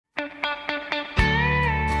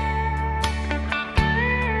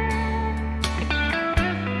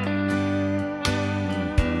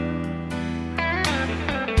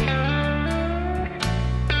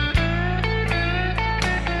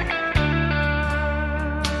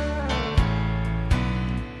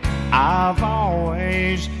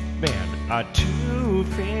a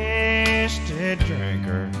two-fisted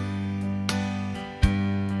drinker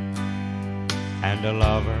and a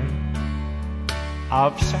lover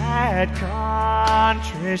of sad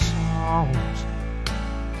country songs.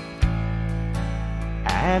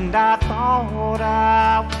 And I thought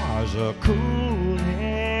I was a cool-headed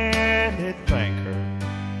thinker,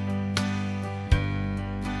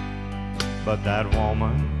 but that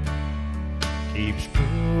woman keeps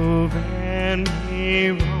proving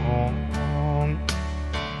me wrong.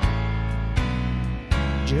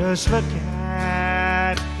 Just look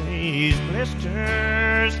at these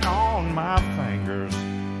blisters on my fingers.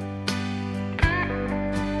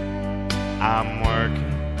 I'm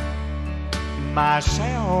working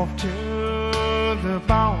myself to the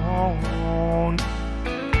bone.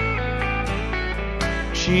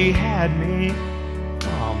 She had me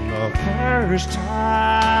from the first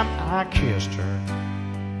time I kissed her,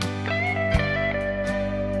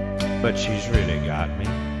 but she's really got me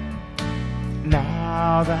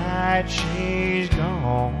now that she's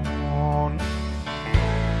gone.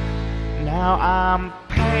 Now I'm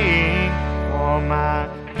paying for my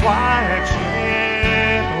wife's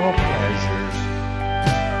little pleasures,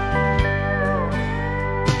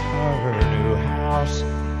 her new house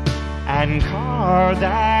and car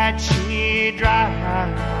that she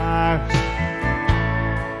drives.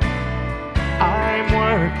 I'm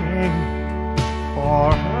working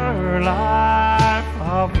for her life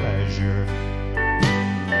of leisure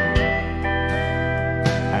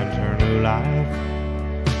and her new life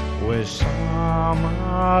with some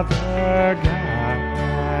other guy.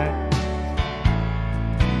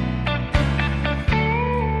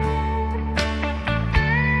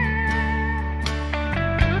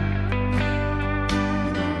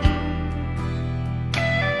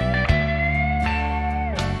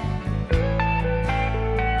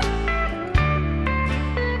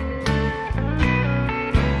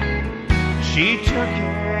 She took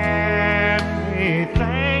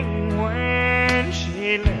everything when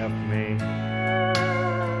she left me,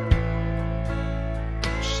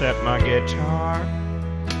 except my guitar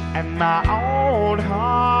and my old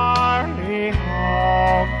Harley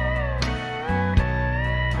Hog.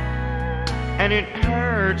 And it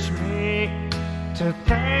hurts me to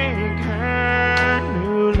think her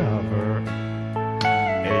new lover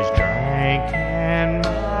is drinking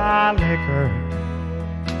my liquor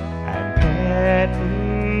and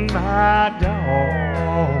petting my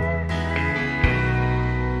dog,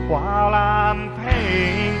 while I'm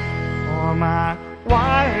paying for my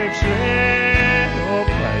wife's little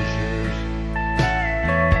pleasures,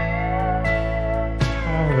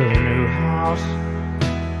 her new house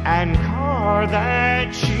and car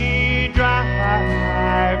that she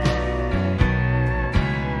drives.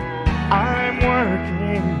 I'm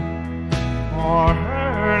working for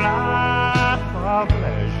her life of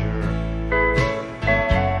leisure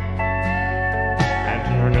and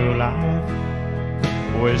her new life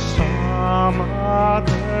with some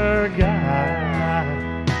other guy.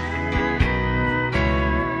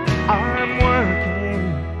 I'm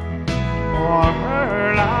working for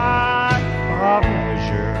her life of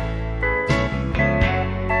leisure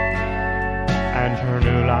and her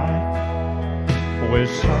new life with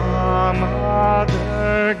some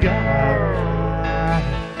other guy.